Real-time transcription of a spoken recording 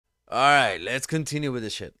All right, let's continue with the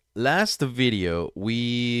shit. Last video,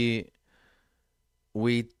 we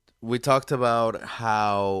we talked about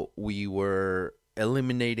how we were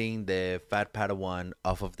eliminating the fat Padawan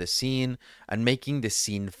off of the scene and making the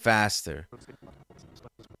scene faster.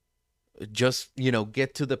 Just,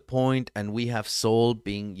 get to the point, and we have Soul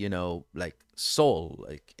being, like Soul,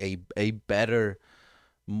 like a better,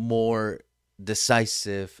 more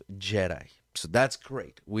decisive Jedi. So that's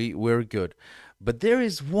great. We're good. But there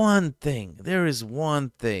is one thing,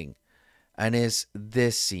 and it's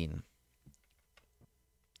this scene.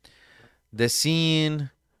 The scene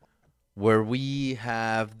where we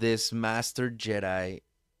have this master Jedi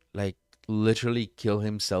like literally kill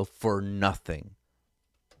himself for nothing.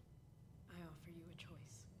 I offer you a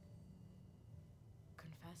choice.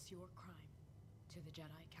 Confess your crime to the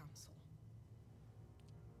Jedi Council,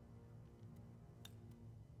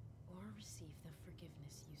 or receive the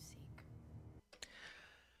forgiveness you seek.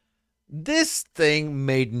 This thing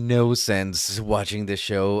made no sense watching the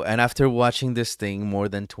show, and after watching this thing more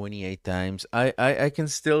than 28 times, I can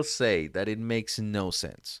still say that it makes no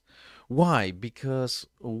sense. Why? Because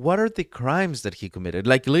what are the crimes that he committed?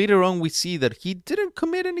 Like later on, we see that he didn't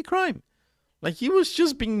commit any crime. Like he was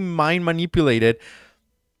just being mind manipulated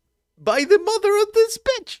by the mother of this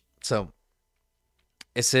bitch. So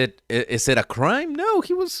is it a crime? No,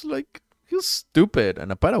 he was stupid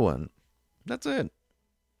and a Padawan. That's it.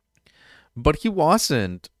 But he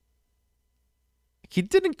wasn't. He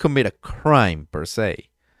didn't commit a crime per se.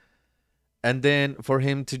 And then for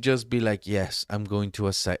him to just be like, yes, I'm going to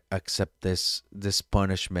accept this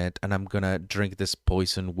punishment, and I'm gonna drink this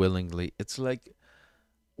poison willingly. It's like,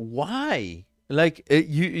 why? Like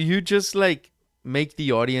you just like make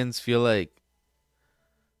the audience feel like,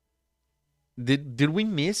 did we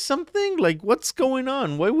miss something? Like, what's going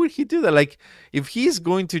on? Why would he do that? Like, if he's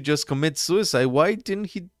going to just commit suicide, why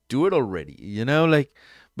didn't he do it already? Like.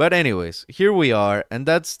 But anyways, here we are, and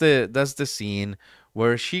that's the scene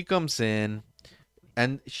where she comes in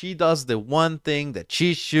and she does the one thing that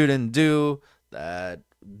she shouldn't do, that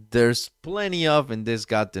there's plenty of in this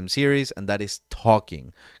goddamn series, and that is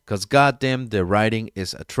talking. Cause goddamn, the writing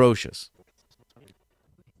is atrocious.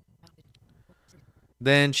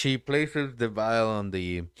 Then she places the vial on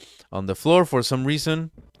the floor for some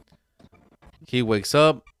reason. He wakes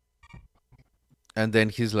up, and then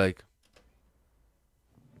he's like,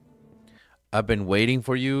 "I've been waiting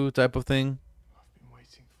for you," type of thing. I've been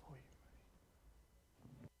waiting for you.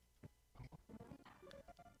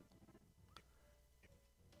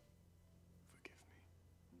 Forgive me.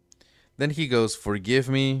 Then he goes, "Forgive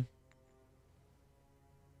me,"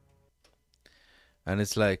 and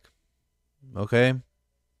it's like, okay,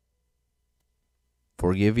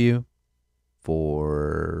 forgive you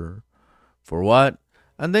for what?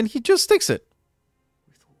 And then he just sticks it.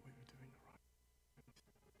 We thought we were doing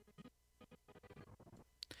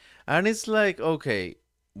the And it's like, okay,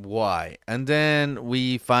 why? And then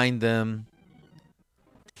we find them,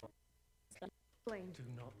 right. Do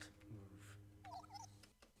not move.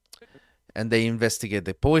 and they investigate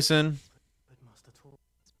the poison, But Master Tor.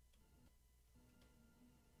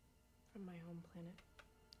 From my home planet.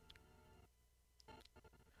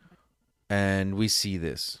 and we see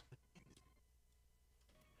this.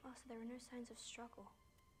 Oh, so there were no signs of struggle.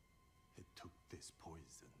 It took this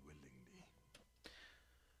poison willingly.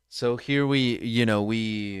 So here we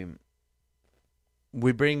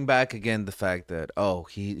bring back again the fact that, oh,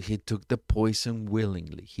 he took the poison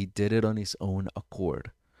willingly. He did it on his own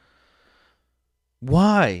accord.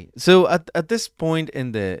 Why? So at this point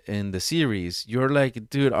in the series, you're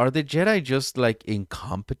like, dude, are the Jedi just like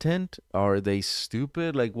incompetent? Are they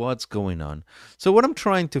stupid? Like, what's going on? So what I'm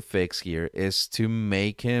trying to fix here is to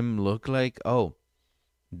make him look like, oh,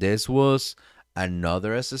 this was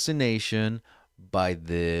another assassination by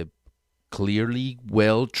the clearly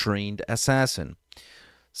well trained assassin.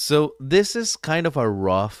 So this is kind of a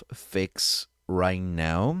rough fix right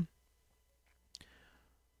now,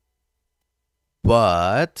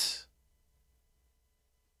 but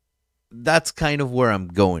that's kind of where I'm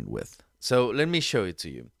going with. So let me show it to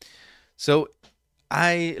you. So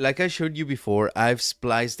like I showed you before, I've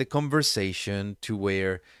spliced the conversation to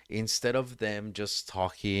where instead of them just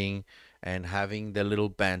talking and having the little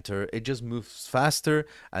banter, it just moves faster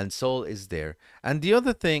and Soul is there. And the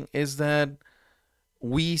other thing is that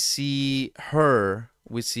we see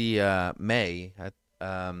May,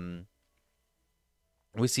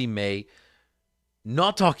 we see May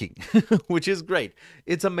not talking, which is great.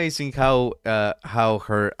 It's amazing how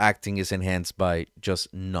her acting is enhanced by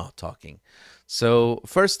just not talking. So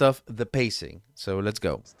first off, the pacing. So let's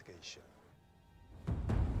go. Investigation.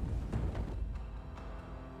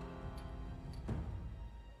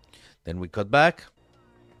 Then we cut back.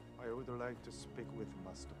 I would like to speak with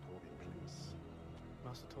Master Toby, please.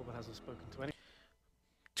 Master Talbot hasn't spoken to any.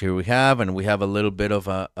 Here we have, and we have a little bit of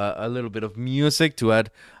a little bit of music to add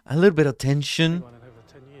a little bit of tension. Anyone in over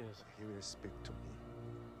 10 years. He will speak to me.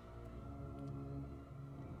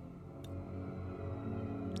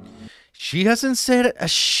 She hasn't said a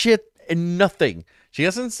shit and nothing. She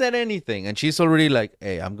hasn't said anything, and she's already like,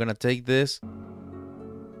 "Hey, I'm gonna take this."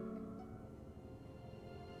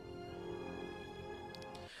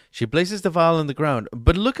 She places the vial on the ground,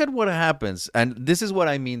 but look at what happens. And this is what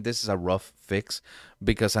I mean. This is a rough fix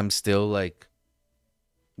because I'm still like,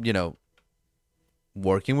 you know,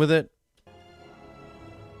 working with it.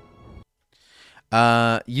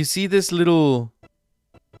 You see this little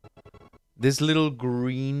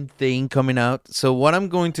green thing coming out. So what I'm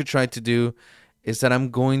going to try to do is that I'm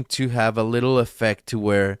going to have a little effect to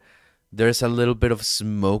where there's a little bit of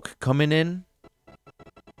smoke coming in.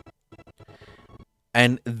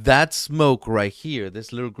 And that smoke right here,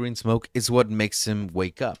 this little green smoke, is what makes him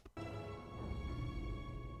wake up.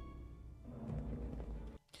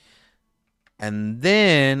 And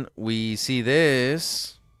then we see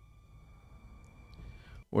this,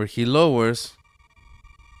 where he lowers.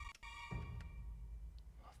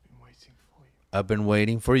 I've been waiting for you. I've been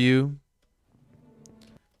waiting for you.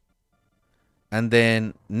 And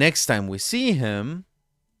then next time we see him,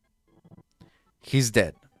 he's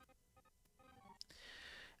dead.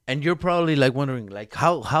 And you're probably like wondering, like,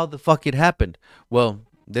 how the fuck it happened? Well,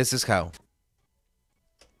 this is how.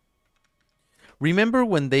 Remember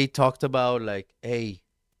when they talked about like, hey,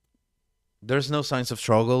 there's no signs of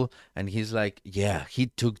struggle, and he's like, yeah, he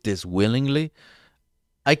took this willingly.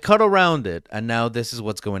 I cut around it, and now this is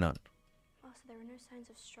what's going on. Also, there were no signs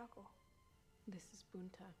of struggle. This is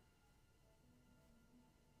Bunta.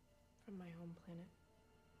 From my home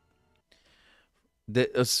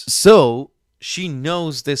planet. So she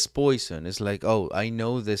knows this poison. It's like, oh, I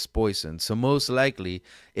know this poison. So most likely,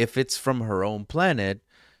 if it's from her own planet,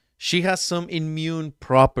 she has some immune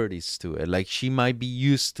properties to it. Like she might be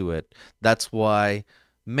used to it. That's why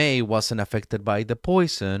May wasn't affected by the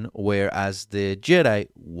poison, whereas the Jedi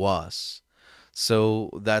was.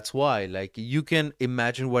 So that's why, like, you can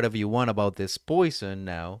imagine whatever you want about this poison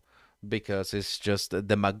now, because it's just the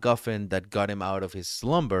MacGuffin that got him out of his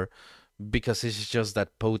slumber, because it's just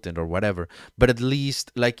that potent or whatever. But at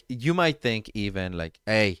least, like, you might think even like,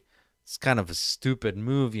 hey, it's kind of a stupid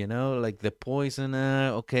move, you know, like the poison,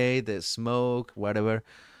 okay, the smoke, whatever.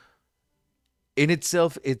 In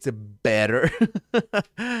itself, it's better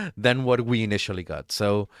than what we initially got.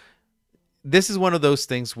 So this is one of those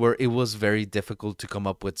things where it was very difficult to come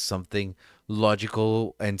up with something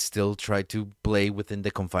logical and still try to play within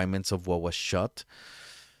the confinements of what was shot.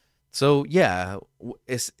 So yeah,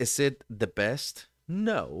 is it the best?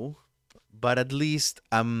 No, but at least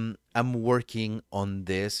I'm working on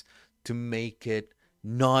this to make it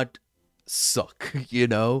not suck, you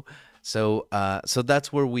know. So so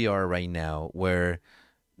that's where we are right now, where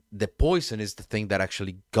the poison is the thing that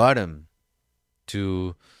actually got him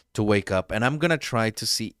to wake up, and I'm gonna try to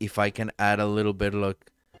see if I can add a little bit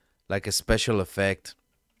like a special effect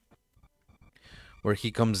where he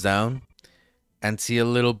comes down and see a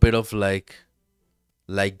little bit of like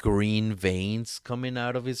green veins coming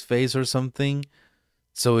out of his face or something,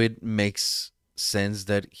 so it makes sense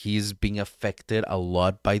that he's being affected a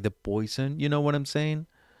lot by the poison. You know what I'm saying?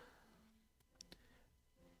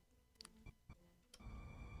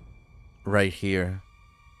 Right here.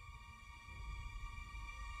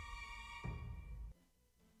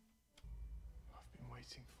 I've been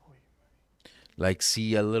waiting for you. Like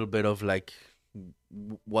see a little bit of like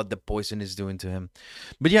what the poison is doing to him.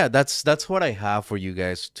 But yeah, that's what I have for you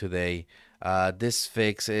guys today. This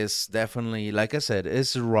fix is definitely, like I said,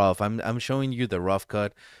 it's rough. I'm showing you the rough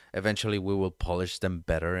cut. Eventually we will polish them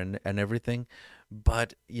better and everything.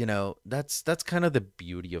 But you know, that's kind of the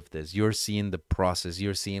beauty of this. You're seeing the process.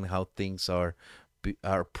 You're seeing how things are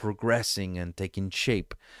progressing and taking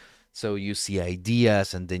shape. So you see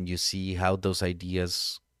ideas, and then you see how those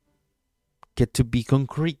ideas get to be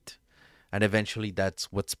concrete, and eventually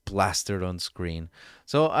that's what's plastered on screen.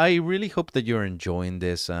 So I really hope that you're enjoying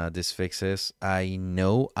these fixes. I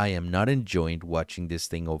know I am not enjoying watching this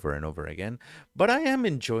thing over and over again, but I am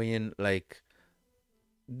enjoying like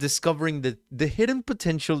discovering the hidden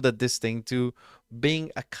potential that this thing to being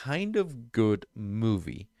a kind of good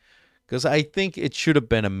movie. Because I think it should have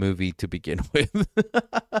been a movie to begin with.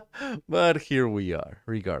 But here we are,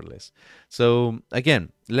 regardless. So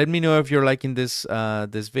again, let me know if you're liking this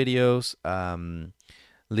videos.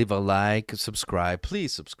 Leave a like, subscribe.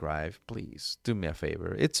 Please subscribe. Please do me a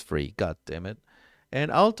favor. It's free. God damn it.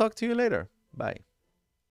 and I'll talk to you later. Bye.